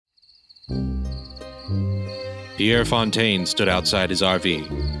Pierre Fontaine stood outside his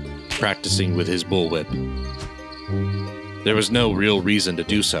RV, practicing with his bullwhip. There was no real reason to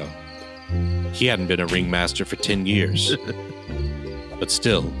do so. He hadn't been a ringmaster for 10 years. But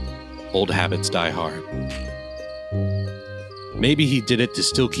still, old habits die hard. Maybe he did it to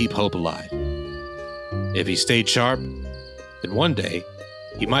still keep hope alive. If he stayed sharp, then one day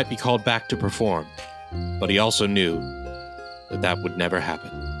he might be called back to perform. But he also knew that that would never happen.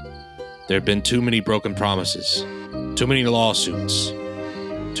 There had been too many broken promises, too many lawsuits,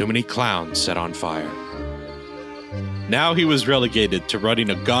 too many clowns set on fire. Now he was relegated to running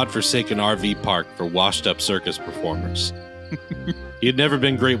a godforsaken RV park for washed-up circus performers. He had never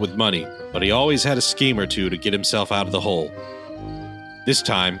been great with money, but he always had a scheme or two to get himself out of the hole. This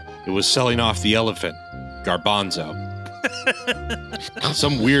time, it was selling off the elephant, Garbanzo.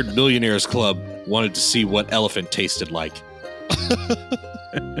 Some weird millionaires club wanted to see what elephant tasted like.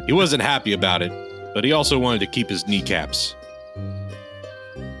 He wasn't happy about it, but he also wanted to keep his kneecaps.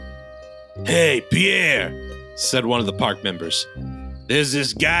 "Hey, Pierre," said one of the park members. "There's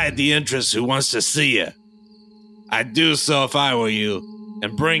this guy at the entrance who wants to see you. I'd do so if I were you,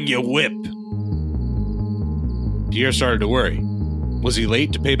 and bring your whip." Pierre started to worry. Was he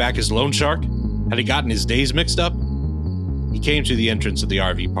late to pay back his loan shark? Had he gotten his days mixed up? He came to the entrance of the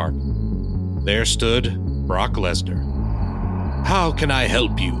RV park. There stood Brock Lesnar. "How can I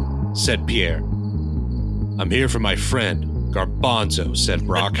help you?" said Pierre. "I'm here for my friend, Garbanzo," said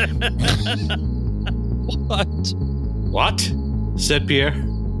Brock. What? Said Pierre.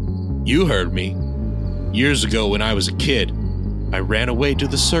 "You heard me. Years ago when I was a kid, I ran away to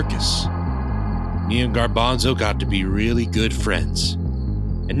the circus. Me and Garbanzo got to be really good friends.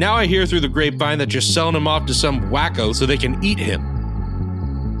 And now I hear through the grapevine that you're selling him off to some wacko so they can eat him.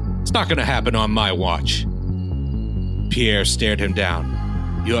 It's not going to happen on my watch." Pierre stared him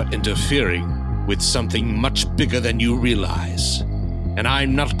down. "You're interfering with something much bigger than you realize, and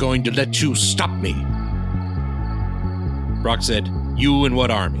I'm not going to let you stop me." Brock said, "You and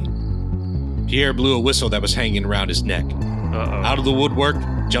what army?" Pierre blew a whistle that was hanging around his neck. Out of the woodwork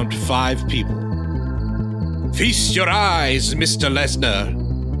jumped 5 people. "Feast your eyes, Mr. Lesnar."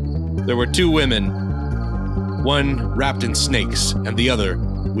 There were 2 women, one wrapped in snakes and the other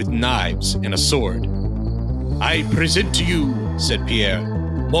with knives and a sword. "I present to you," said Pierre,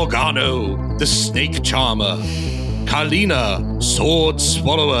 "Morgano, the snake charmer, Carlina, sword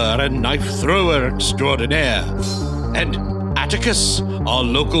swallower and knife thrower extraordinaire, and Atticus, our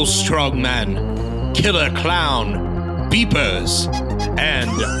local strongman, killer clown, Beepers, and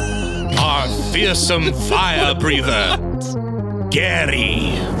our fearsome fire breather,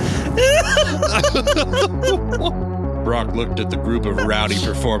 Gary." Brock looked at the group of rowdy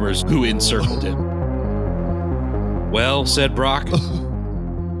performers who encircled him. "Well," said Brock,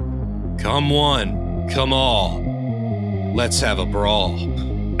 "come one, come all. Let's have a brawl."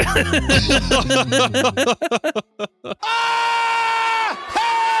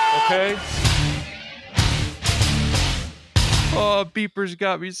 Okay. Oh, Beepers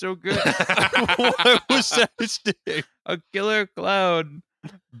got me so good. What was that his name? A killer clown.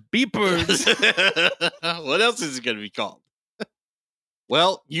 Beepers. What else is it going to be called?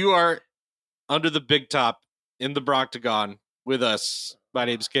 Well, you are under the big top in the Broctagon with us. My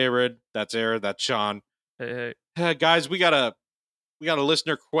name's Cameron. That's Aaron. That's Sean. Hey. Guys, we got a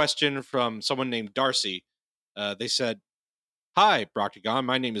listener question from someone named Darcy. They said, "Hi, Broctagon.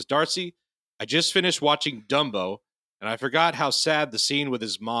 My name is Darcy. I just finished watching Dumbo, and I forgot how sad the scene with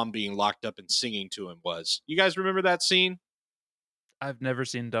his mom being locked up and singing to him was. You guys remember that scene?" I've never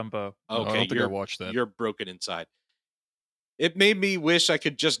seen Dumbo. No, I don't think I watched that. You're broken inside. "It made me wish I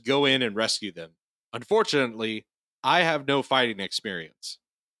could just go in and rescue them. Unfortunately, I have no fighting experience,"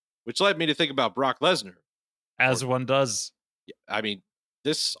 which led me to think about Brock Lesnar. As one does. I mean,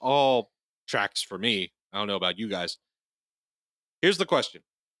 this all tracks for me. I don't know about you guys. Here's the question.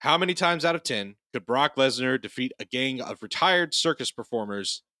 How many times out of 10 could Brock Lesnar defeat a gang of retired circus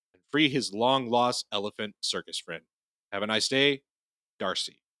performers and free his long-lost elephant circus friend? Have a nice day,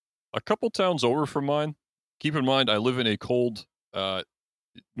 Darcy. A couple towns over from mine. Keep in mind, I live in a cold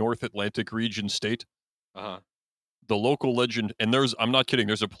North Atlantic region state. Uh-huh. The local legend, and I'm not kidding,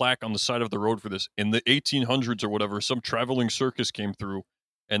 there's a plaque on the side of the road for this. In the 1800s or whatever, some traveling circus came through,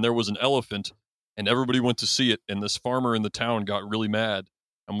 and there was an elephant, and everybody went to see it, and this farmer in the town got really mad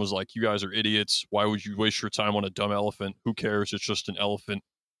and was like, "You guys are idiots. Why would you waste your time on a dumb elephant? Who cares? It's just an elephant.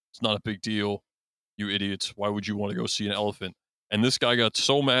 It's not a big deal. You idiots. Why would you want to go see an elephant?" And this guy got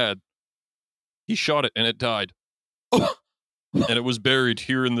so mad, he shot it, and it died. And it was buried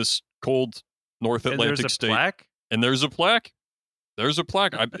here in this cold North Atlantic and there's a state. Plaque? And there's a plaque. There's a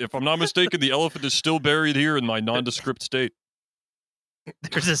plaque. If I'm not mistaken, the elephant is still buried here in my nondescript state.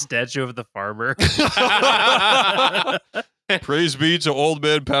 There's a statue of the farmer. Praise be to Old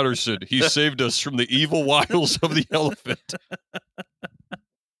Man Patterson. He saved us from the evil wiles of the elephant.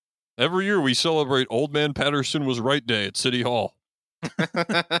 Every year we celebrate Old Man Patterson was right day at City Hall.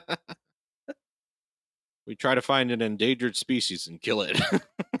 We try to find an endangered species and kill it.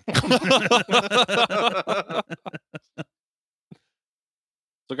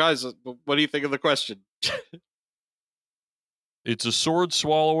 So, guys, what do you think of the question? It's a sword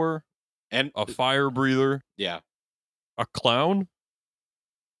swallower, And a fire breather, yeah, a clown.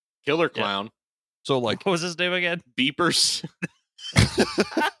 killer clown, So, like, What was his name again? beepers. That's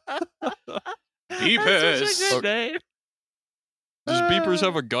such a good name. does Beepers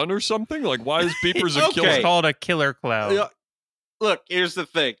have a gun or something? Like, why is Beepers a Okay. killer? It's called a killer clown. Yeah. Look, here's the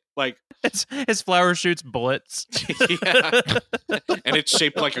thing. Like, His flower shoots bullets. yeah. And it's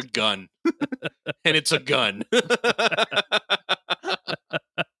shaped like a gun. And it's a gun.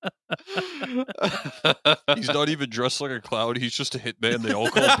 He's not even dressed like a clown. He's just a hitman. They all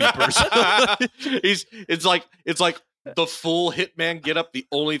call Beepers. It's like the full hitman get up. The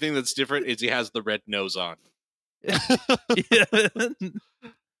only thing that's different is he has the red nose on.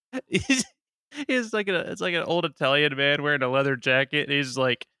 He's like it's like an old Italian man wearing a leather jacket. And he's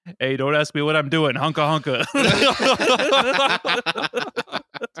like, "Hey, don't ask me what I'm doing, hunka hunka."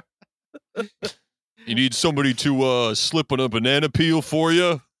 You need somebody to slip on a banana peel for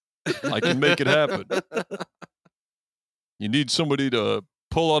you? I can make it happen. You need somebody to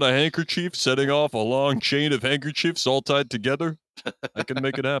pull out a handkerchief, setting off a long chain of handkerchiefs all tied together? I can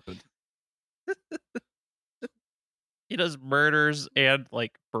make it happen. He does murders and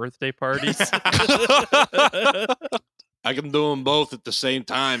like birthday parties. I can do them both at the same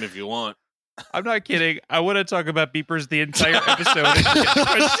time if you want. I'm not kidding. I want to talk about Beepers the entire episode.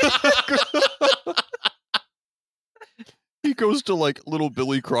 He goes to like little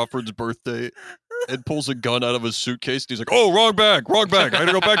Billy Crawford's birthday and pulls a gun out of his suitcase. And he's like, "Oh, wrong bag. I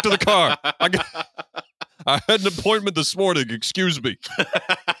gotta go back to the car. I had an appointment this morning. Excuse me.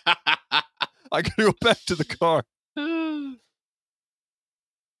 I gotta go back to the car."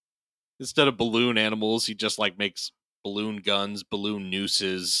 Instead of balloon animals, he just like makes balloon guns, balloon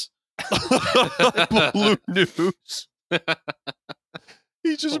nooses. Balloon news.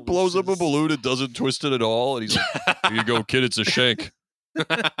 He just blows up a balloon and doesn't twist it at all. And he's like, "Here you go, kid. It's a shank."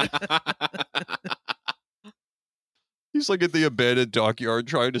 He's like at the abandoned dockyard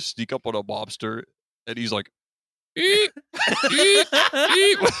trying to sneak up on a mobster. And he's like, "Eek, eek,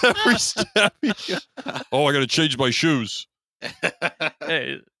 eek," whenever he's stabbing him. "Oh, I gotta change my shoes."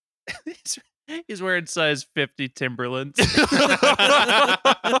 Hey, he's wearing size 50 Timberlands.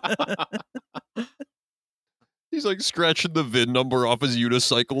 He's like scratching the VIN number off his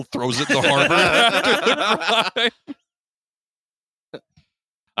unicycle, throws it in the harbor after the ride.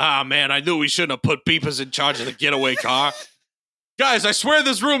 Ah, man, I knew we shouldn't have put Beepers in charge of the getaway car. Guys, I swear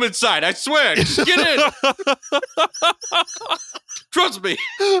there's room inside. I swear. Just get in. Trust me.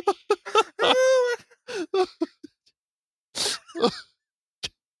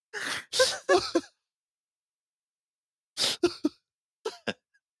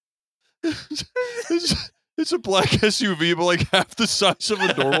 It's a black SUV, but like half the size of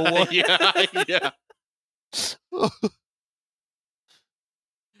a normal one. Yeah.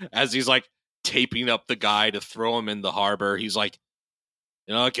 As he's like taping up the guy to throw him in the harbor, he's like,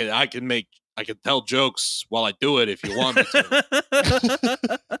 you know, I can tell jokes while I do it if you want me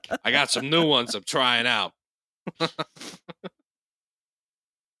to. I got some new ones I'm trying out.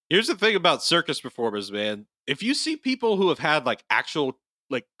 Here's the thing about circus performers, man. If you see people who have had like actual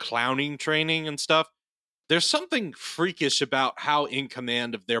like clowning training and stuff, there's something freakish about how in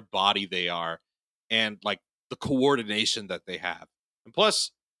command of their body they are and like the coordination that they have. And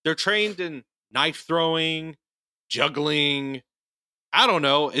plus, they're trained in knife throwing, juggling. I don't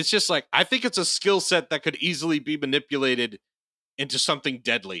know. It's just like, I think it's a skill set that could easily be manipulated into something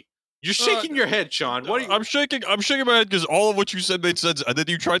deadly. You're shaking your head, Sean. What are you? I'm shaking my head because all of what you said made sense, and then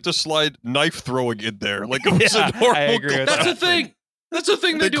you tried to slide knife throwing in there like it was a normal. I agree with That's that. the thing. That's the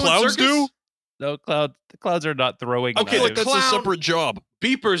thing they do in clowns circus. do? No, the clouds are not throwing. Okay, I feel like knives. that's a clown- separate job.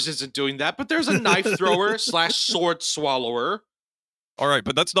 Beepers isn't doing that, but there's a knife thrower / sword swallower. All right,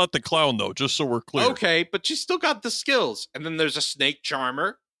 but that's not the clown though. Just so we're clear. Okay, but she's still got the skills. And then there's a snake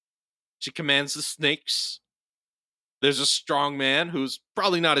charmer. She commands the snakes. There's a strong man who's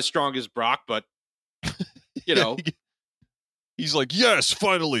probably not as strong as Brock, but you know. He's like, "Yes,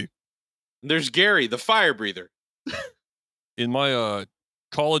 finally." There's Gary, the fire breather. In my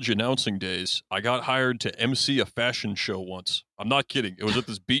college announcing days, I got hired to MC a fashion show once. I'm not kidding. It was at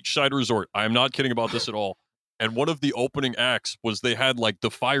this beachside resort. I am not kidding about this at all. And one of the opening acts was they had like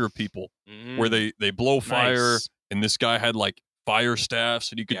the fire people where they blow fire, Nice. and this guy had like fire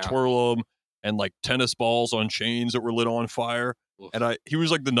staffs and you could twirl them, and like tennis balls on chains that were lit on fire. Oof. And he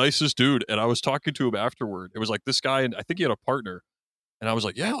was like the nicest dude. And I was talking to him afterward. It was like this guy, and I think he had a partner. And I was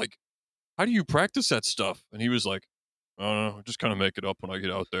like, yeah, like, how do you practice that stuff? And he was like, I don't know, I just kind of make it up when I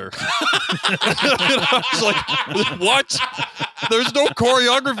get out there. And I was like, what? There's no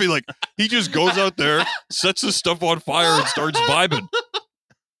choreography. Like, he just goes out there, sets his stuff on fire, and starts vibing.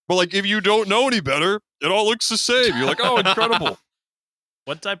 But like, if you don't know any better, it all looks the same. You're like, oh, incredible.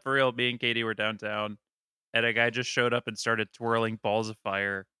 One time, for real, me and Katie were downtown, and a guy just showed up and started twirling balls of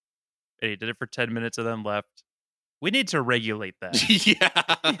fire. And he did it for 10 minutes and then left. We need to regulate that.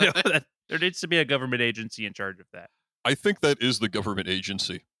 Yeah. There needs to be a government agency in charge of that. I think that is the government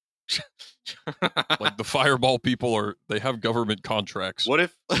agency. Like the fireball people they have government contracts. What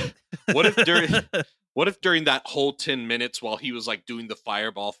if during that whole 10 minutes while he was like doing the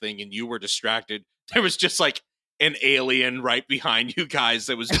fireball thing and you were distracted, there was just like an alien right behind you guys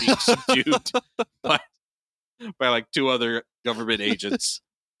that was being subdued by like two other government agents.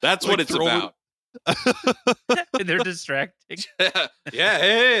 That's Like what it's about. And they're distracting. Yeah,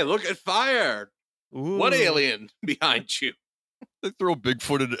 hey, look at fire. Ooh. What alien behind you? They throw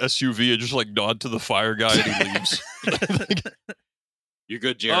Bigfoot in an SUV and just like nod to the fire guy and he leaves. You're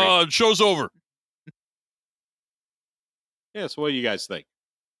good, Jerry. Show's over. Yeah, so what do you guys think?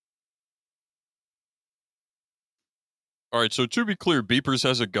 All right, so to be clear, Beepers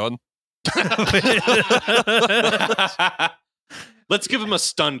has a gun. Let's give him a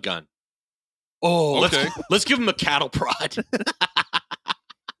stun gun. Oh, okay. Let's give him a cattle prod.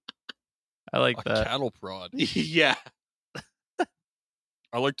 I like A that. cattle prod. Yeah.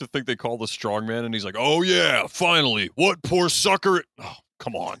 I like to think they call the strongman and he's like, oh yeah, finally. What poor sucker? Oh,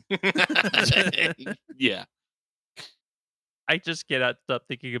 come on. Yeah. I just cannot stop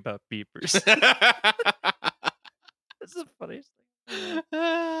thinking about beepers. That's the funniest thing.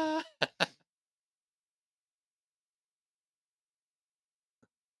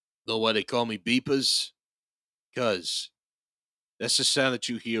 Know why they call me beepers? Because that's the sound that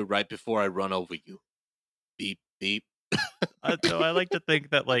you hear right before I run over you. Beep, beep. So I like to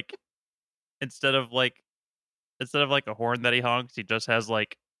think that like instead of like a horn that he honks, he just has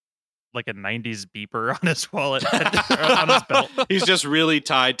like a 90s beeper on his wallet or on his belt. He's just really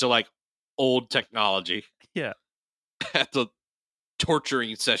tied to like old technology. Yeah. At the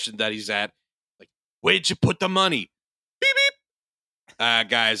torturing session that he's at. Like, where'd you put the money? Beep, beep.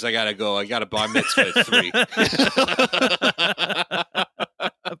 Guys, I gotta go. I got a bar mitzvah at 3.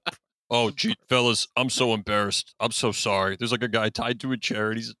 Oh, gee, fellas, I'm so embarrassed. I'm so sorry. There's like a guy tied to a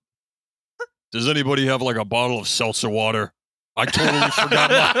chair and does anybody have like a bottle of seltzer water? I totally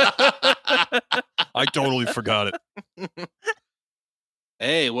forgot it.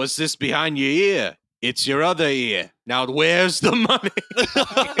 Hey, what's this behind your ear? It's your other ear. Now, where's the money?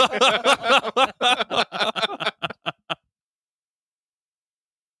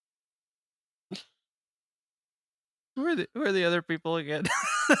 Who are the other people again?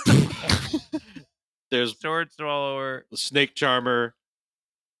 There's Sword Swallower. the snake charmer,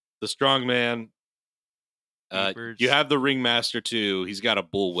 the strong man. Beepers. You have the ringmaster too. He's got a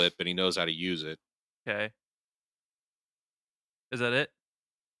bullwhip and he knows how to use it. Okay. Is that it?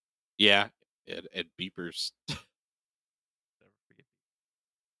 Yeah, and beepers. Never forget.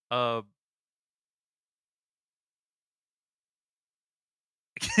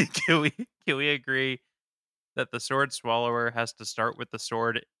 Can we agree that the sword swallower has to start with the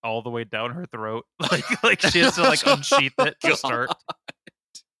sword all the way down her throat? Like she has to like unsheath it to start.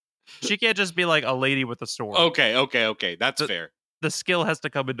 She can't just be like a lady with a sword. Okay. That's fair. The skill has to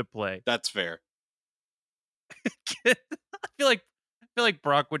come into play. That's fair. I feel like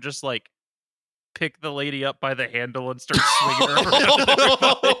Brock would just like pick the lady up by the handle and start swinging her around.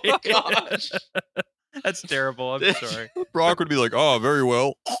 Oh, everybody. gosh. That's terrible. I'm sorry. Brock would be like, oh, very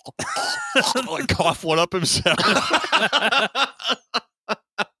well. Like cough one up himself.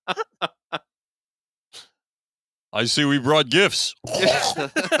 I see we brought gifts.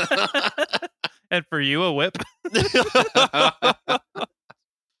 And for you, a whip.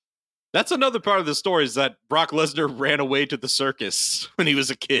 That's another part of the story is that Brock Lesnar ran away to the circus when he was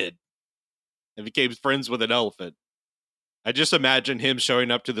a kid and became friends with an elephant. I just imagine him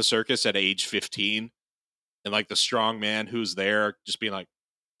showing up to the circus at age 15 and like the strong man who's there just being like,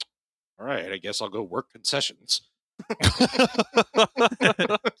 all right, I guess I'll go work concessions.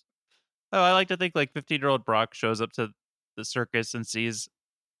 Oh, I like to think like 15-year-old Brock shows up to the circus and sees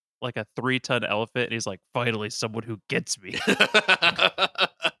like a 3-ton elephant, and he's like, finally, someone who gets me.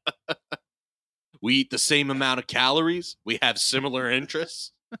 We eat the same amount of calories. We have similar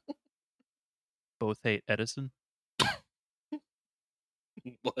interests. Both hate Edison.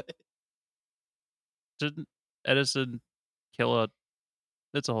 What? Didn't Edison kill a?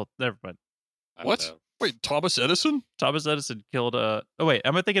 It's a whole. Never mind. I don't What? know. Wait, Thomas Edison? Thomas Edison killed a. Oh wait,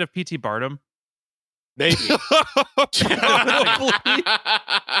 am I thinking of P.T. Barnum? Maybe. Probably.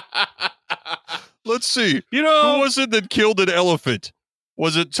 Let's see. You know, Who was it that killed an elephant?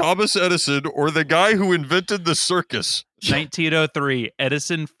 Was it Thomas Edison or the guy who invented the circus? 1903,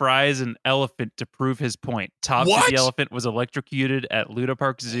 Edison fries an elephant to prove his point. Tops of What? the elephant was electrocuted at Luna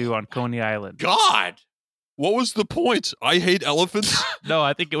Park Zoo on Coney Island. God. What was the point? I hate elephants. No,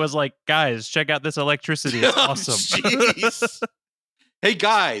 I think it was like, guys, check out this electricity. It's awesome. Jeez. Hey,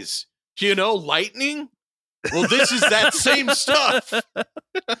 guys, you know lightning? Well, this is that same stuff.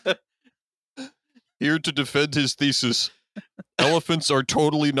 Here to defend his thesis. Elephants are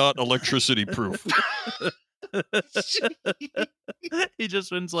totally not electricity proof. He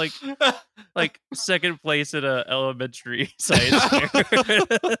just wins like second place at a elementary science fair.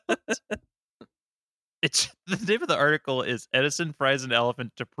 It's the name of the article is Edison fries an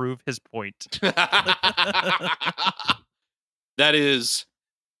elephant to prove his point. That is,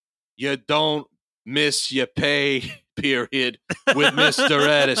 you don't miss your pay, period, with Mr.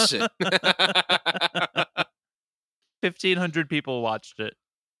 Edison. 1,500 people watched it.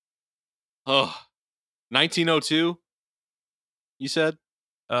 Oh, 1902, you said?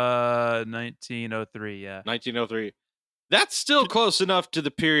 1903, yeah. 1903. That's still close enough to the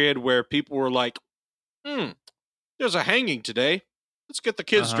period where people were like, there's a hanging today. Let's get the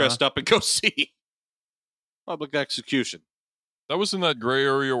kids dressed up and go see. Public execution. That was in that gray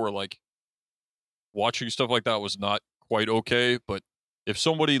area where, like, watching stuff like that was not quite okay, but if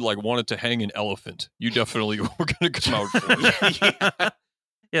somebody, like, wanted to hang an elephant, you definitely were going to come out for it.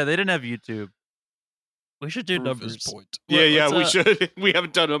 Yeah, they didn't have YouTube. We should do Prove numbers. his point. Yeah, we Let's, should. We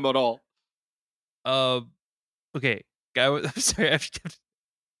haven't done them at all. Okay, guy with I'm sorry,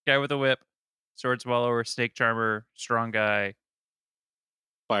 guy with a whip, sword swallower, snake charmer, strong guy,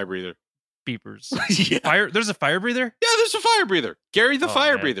 Fire breather. beepers. Yeah. Fire. There's a fire breather. Yeah, there's a fire breather. Gary the Oh,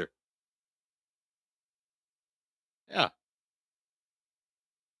 fire man. breather. Yeah.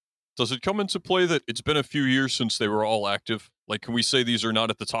 Does it come into play that it's been a few years since they were all active? Like, can we say these are not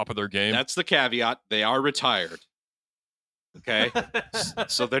at the top of their game? That's the caveat. They are retired. Okay.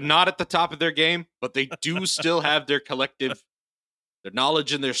 So they're not at the top of their game, but they do still have their collective, their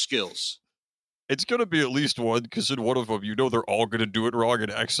knowledge and their skills. It's going to be at least one, because in one of them, you know they're all going to do it wrong and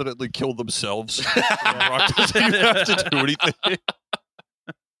accidentally kill themselves. Brock doesn't even have to do anything.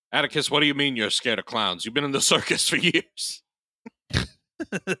 Atticus, what do you mean you're scared of clowns? You've been in the circus for years.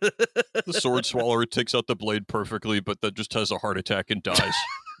 The sword swallower takes out the blade perfectly, but then just has a heart attack and dies.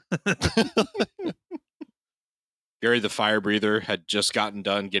 Gary the fire breather had just gotten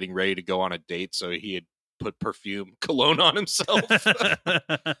done getting ready to go on a date, so he had put perfume cologne on himself.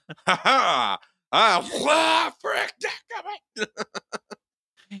 Ha ha! Ah, frick!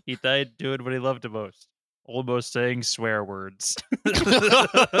 He died doing what he loved the most. Almost saying swear words.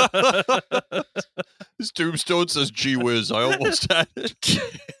 His tombstone says, "Gee whiz, I almost had it."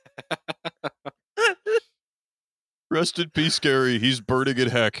 Rest in peace, Gary. He's burning in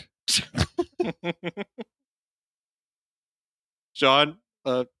heck. Sean,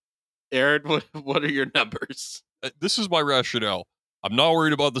 Aaron, what are your numbers? This is my rationale. I'm not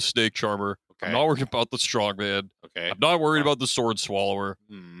worried about the snake charmer. Okay. I'm not worried about the strongman. Okay. I'm not worried about the sword swallower.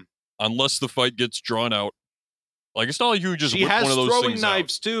 Unless the fight gets drawn out. Like, it's not like you just She whip has one of those throwing things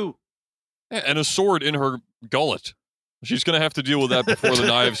knives too. out. And a sword in her gullet. She's going to have to deal with that before the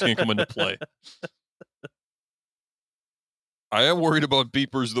knives can come into play. I am worried about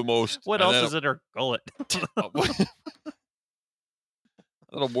beepers the most. What else is in her gullet?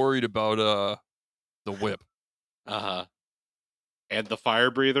 And I'm worried about the whip. Uh-huh. And the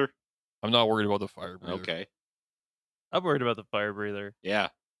fire breather? I'm not worried about the fire breather. Okay. I'm worried about the fire breather. Yeah.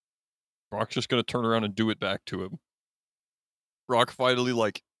 Brock's just going to turn around and do it back to him. Brock finally,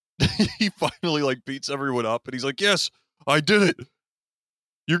 he finally, beats everyone up, and he's like, "Yes, I did it.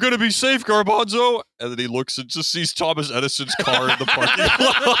 You're going to be safe, Garbanzo." And then he looks and just sees Thomas Edison's car in the parking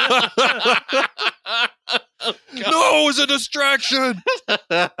lot. No, it was a distraction.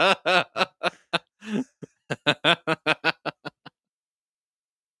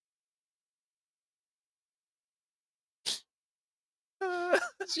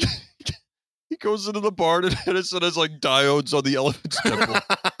 He goes into the barn and Edison has diodes on the elephant's temple.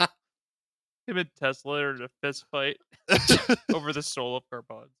 Him and Tesla are in a fist fight over the soul of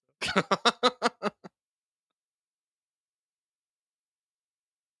Garbanzo.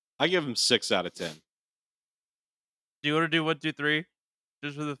 I give him 6 out of 10. Do you want to do 1, 2, 3,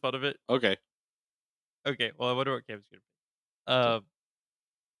 just for the fun of it? Okay. Okay. Well, I wonder what Cam's gonna be.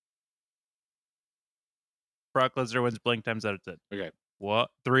 Brock Lesnar wins blank times out of 10. Okay. What?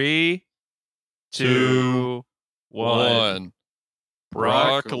 3, 2, 1.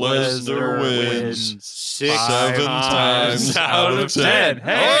 Brock Lesnar wins 6 7 times out of 10.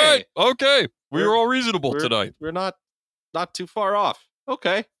 Hey! All right. Okay. We were all reasonable We're- tonight. We're not too far off.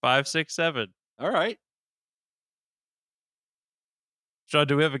 Okay. 5, 6, 7. All right. Sean,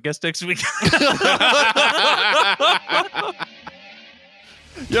 do we have a guest next week?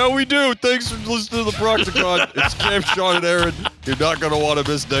 Yeah, we do. Thanks for listening to the Procticon. It's Cam, Sean, and Aaron. You're not going to want to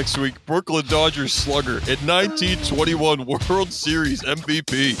miss next week. Brooklyn Dodgers slugger at 1921 World Series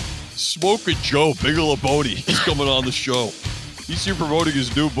MVP. Smoking Joe Bigelaboni. He's coming on the show. He's here promoting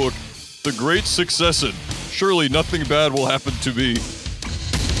his new book, The Great Succession. Surely nothing bad will happen to me.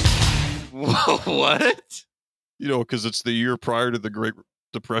 What? You know, because it's the year prior to the Great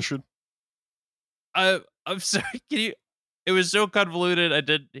Depression. I'm sorry. Can you? It was so convoluted. I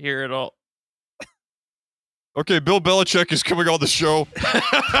didn't hear it all. Okay, Bill Belichick is coming on the show.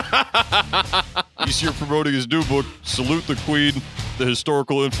 He's here promoting his new book, Salute the Queen, The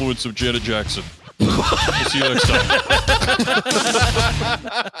Historical Influence of Janet Jackson. We'll see you next time.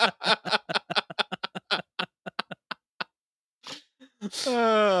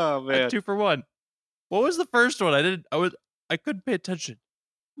 Oh, man. 2 for 1. What was the first one? I couldn't pay attention.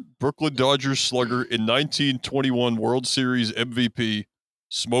 Brooklyn Dodgers slugger in 1921 World Series MVP,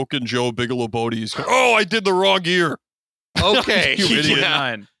 Smoking Joe Bigelaboni. Oh, I did the wrong year. Okay. You idiot.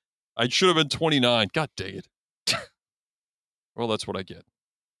 29. I should have been 29. God dang it. Well, that's what I get.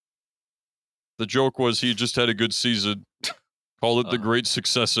 The joke was he just had a good season, called it the Great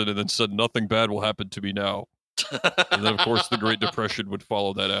Succession, and then said nothing bad will happen to me now. And then, of course, the Great Depression would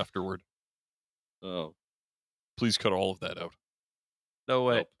follow that afterward. Oh. Please cut all of that out. No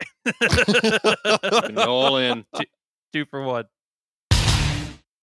way. All in. 2 for 1.